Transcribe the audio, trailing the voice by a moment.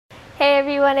Hey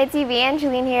everyone, it's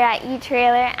Evangeline here at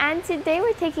eTrailer, and today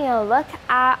we're taking a look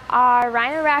at our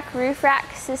Rhino Rack Roof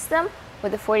Rack system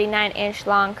with the 49-inch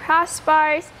long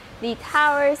crossbars, the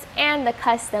towers, and the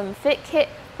custom fit kit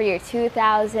for your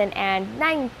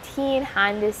 2019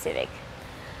 Honda Civic.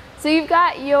 So you've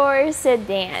got your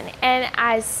sedan, and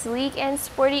as sleek and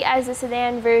sporty as the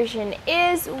sedan version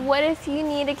is, what if you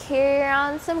need to carry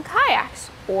around some kayaks,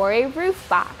 or a roof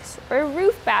box, or a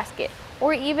roof basket,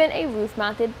 or even a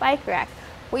roof-mounted bike rack?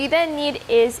 What you then need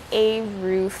is a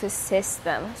roof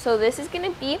system. So this is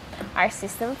going to be our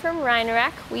system from Rhino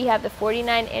Rack. We have the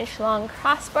 49-inch long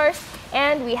crossbars,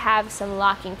 and we have some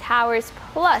locking towers,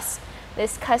 plus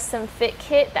this custom fit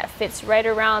kit that fits right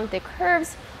around the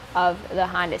curves of the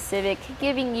Honda Civic,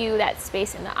 giving you that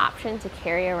space and the option to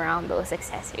carry around those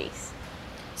accessories.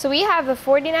 So we have the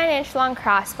 49-inch long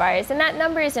crossbars, and that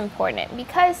number is important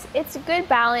because it's a good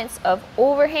balance of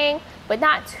overhang, but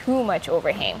not too much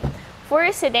overhang. For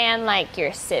a sedan like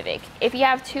your Civic, if you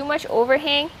have too much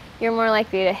overhang, you're more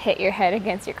likely to hit your head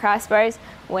against your crossbars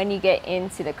when you get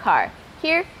into the car.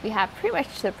 Here, we have pretty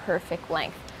much the perfect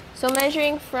length. So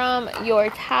measuring from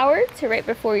your tower to right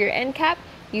before your end cap,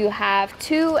 you have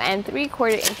 2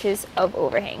 3/4 inches of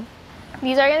overhang.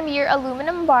 These are going to be your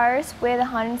aluminum bars with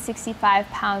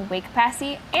 165-pound weight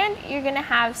capacity, and you're going to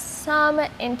have some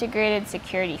integrated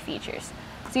security features.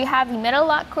 So you have the metal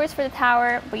lock cores for the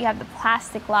tower, but you have the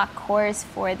plastic lock cores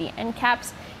for the end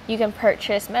caps. You can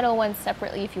purchase metal ones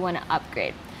separately if you want to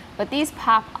upgrade. But these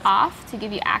pop off to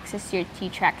give you access to your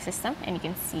T-Track system, and you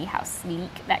can see how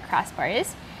sleek that crossbar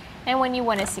is. And when you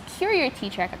want to secure your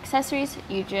T-Track accessories,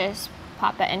 you just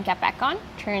pop that end cap back on,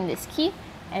 turn this key,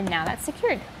 and now that's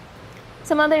secured.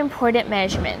 Some other important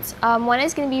measurements. One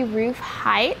is going to be roof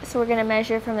height. So we're going to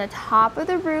measure from the top of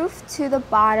the roof to the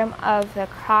bottom of the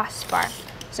crossbar.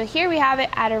 So here we have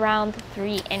it at around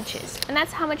 3 inches. And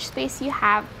that's how much space you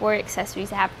have for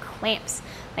accessories that have clamps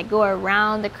that go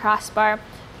around the crossbar.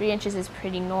 3 inches is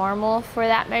pretty normal for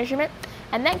that measurement.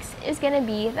 And next is going to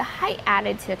be the height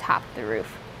added to the top of the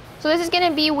roof. So this is going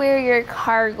to be where your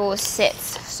cargo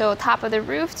sits. So top of the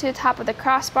roof to the top of the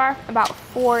crossbar, about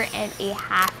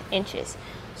 4.5 inches.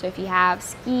 So if you have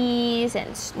skis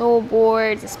and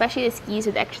snowboards, especially the skis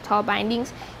with extra tall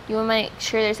bindings, you want to make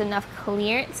sure there's enough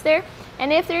clearance there.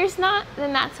 And if there's not,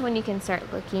 then that's when you can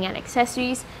start looking at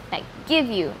accessories that give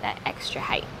you that extra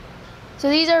height. So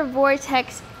these are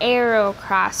Vortex Aero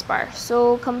crossbars.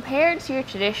 So compared to your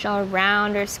traditional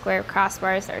round or square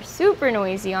crossbars that are super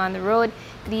noisy on the road,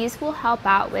 these will help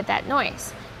out with that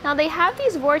noise. Now they have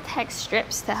these Vortex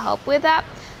strips to help with that.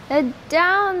 The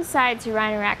downside to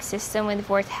Rhino Rack system with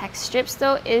Vortex strips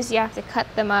though is you have to cut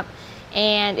them up,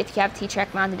 and if you have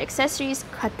T-Track mounted accessories,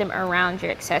 cut them around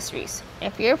your accessories.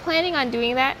 If you're planning on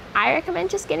doing that, I recommend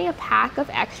just getting a pack of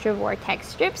extra Vortex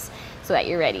strips so that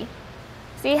you're ready.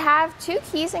 So you have 2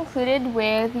 keys included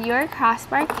with your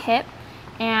crossbar kit,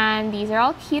 and these are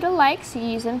all key to like, so you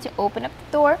use them to open up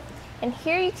the door. And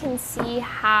here you can see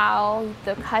how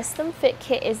the custom fit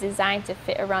kit is designed to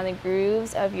fit around the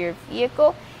grooves of your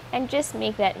vehicle and just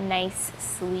make that nice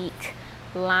sleek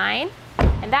line.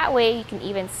 And that way you can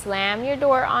even slam your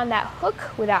door on that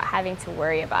hook without having to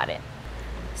worry about it.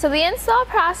 So the install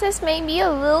process may be a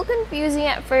little confusing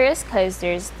at first because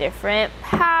there's different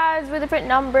pads with different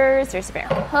numbers, there's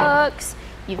different hooks,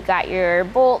 you've got your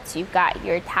bolts, you've got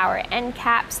your tower end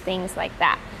caps, things like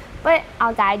that. But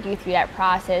I'll guide you through that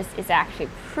process. It's actually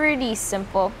pretty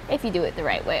simple if you do it the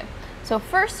right way. So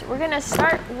first, we're gonna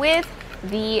start with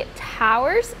the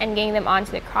towers and getting them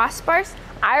onto the crossbars.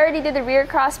 I already did the rear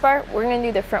crossbar, we're gonna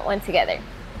do the front one together.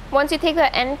 Once you take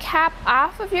the end cap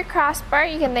off of your crossbar,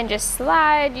 you can then just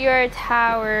slide your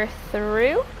tower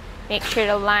through. Make sure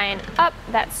to line up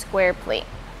that square plate.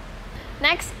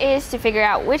 Next is to figure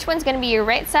out which one's gonna be your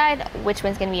right side, which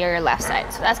one's gonna be your left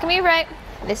side. So that's gonna be right,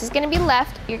 this is gonna be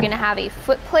left. You're gonna have a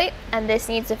foot plate, and this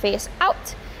needs to face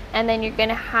out. And then you're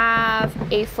gonna have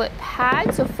a foot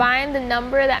pad, so find the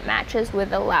number that matches with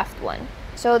the left one.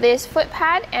 So this foot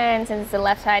pad, and since the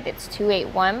left side it's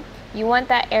 281, you want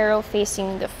that arrow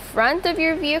facing the front of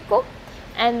your vehicle,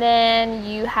 and then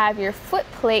you have your foot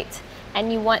plate,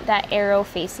 and you want that arrow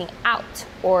facing out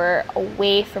or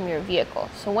away from your vehicle.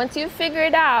 So once you've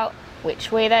figured out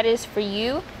which way that is for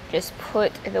you, just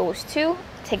put those two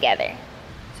together.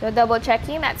 So double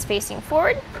checking that's facing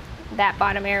forward, that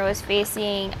bottom arrow is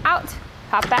facing out,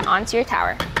 pop that onto your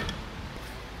tower.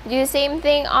 Do the same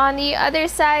thing on the other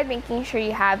side, making sure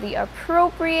you have the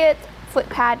appropriate foot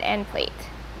pad and plate.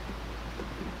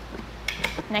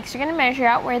 Next, you're going to measure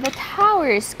out where the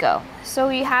towers go. So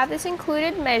you have this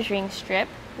included measuring strip.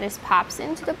 This pops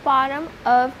into the bottom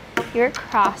of your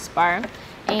crossbar,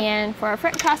 And for our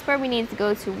front crossbar, we need to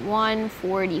go to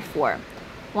 144.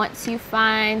 Once you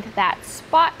find that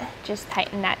spot, just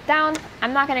tighten that down.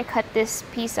 I'm not gonna cut this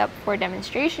piece up for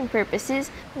demonstration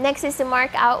purposes. Next is to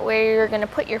mark out where you're gonna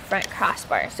put your front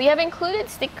crossbar. So you have included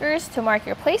stickers to mark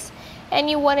your place, and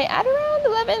you want it at around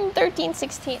 11, 13,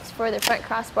 16ths for the front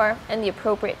crossbar and the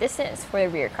appropriate distance for the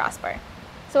rear crossbar.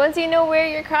 So once you know where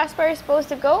your crossbar is supposed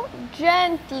to go,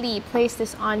 gently place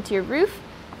this onto your roof.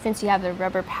 Since you have the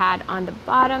rubber pad on the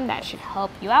bottom, that should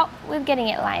help you out with getting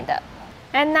it lined up.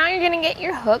 And now you're gonna get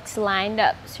your hooks lined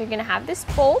up. So you're gonna have this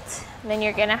bolt, and then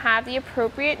you're gonna have the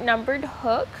appropriate numbered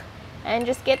hook, and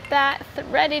just get that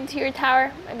threaded to your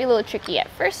tower. Might be a little tricky at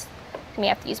first, and you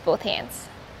have to use both hands.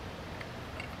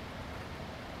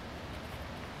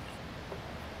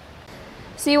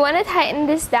 So you want to tighten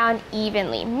this down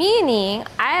evenly, meaning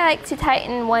I like to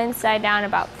tighten one side down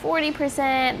about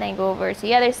 40%, then go over to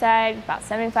the other side about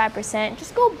 75%.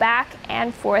 Just go back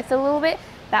and forth a little bit.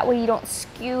 That way you don't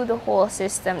skew the whole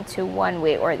system to one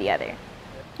way or the other.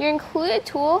 Your included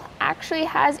tool actually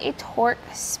has a torque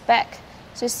spec.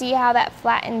 So see how that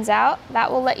flattens out? That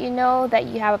will let you know that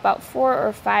you have about 4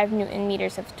 or 5 Newton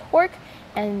meters of torque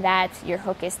and that your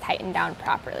hook is tightened down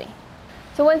properly.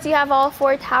 So once you have all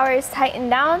 4 towers tightened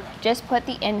down, just put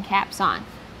the end caps on.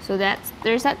 So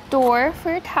there's that door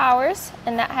for your towers,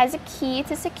 and that has a key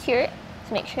to secure it,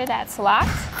 to make sure that's locked.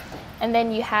 And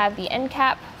then you have the end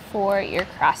cap for your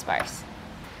crossbars.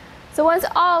 So once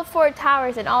all 4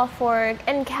 towers and all 4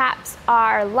 end caps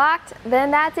are locked,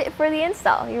 then that's it for the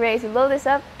install. You're ready to load this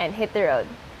up and hit the road.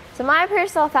 So my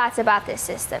personal thoughts about this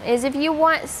system is if you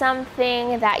want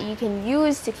something that you can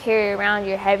use to carry around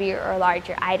your heavier or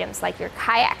larger items like your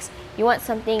kayaks, you want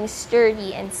something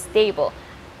sturdy and stable,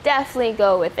 definitely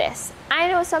go with this. I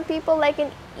know some people like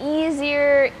an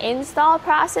easier install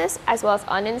process as well as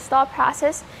uninstall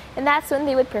process, and that's when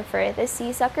they would prefer the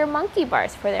Seasucker monkey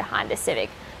bars for their Honda Civic.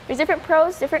 There's different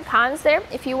pros, different cons there.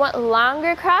 If you want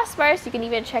longer crossbars, you can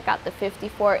even check out the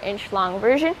 54-inch long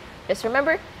version. Just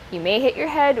remember, you may hit your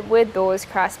head with those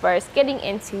crossbars getting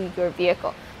into your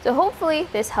vehicle. So hopefully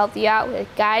this helped you out with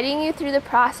guiding you through the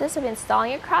process of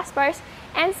installing your crossbars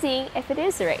and seeing if it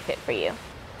is the right fit for you.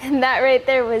 And that right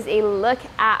there was a look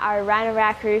at our Rhino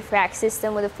Rack Roof Rack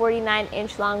system with the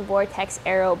 49-inch long Vortex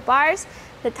Aero bars,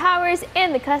 the towers,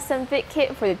 and the custom fit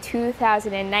kit for the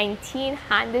 2019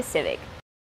 Honda Civic.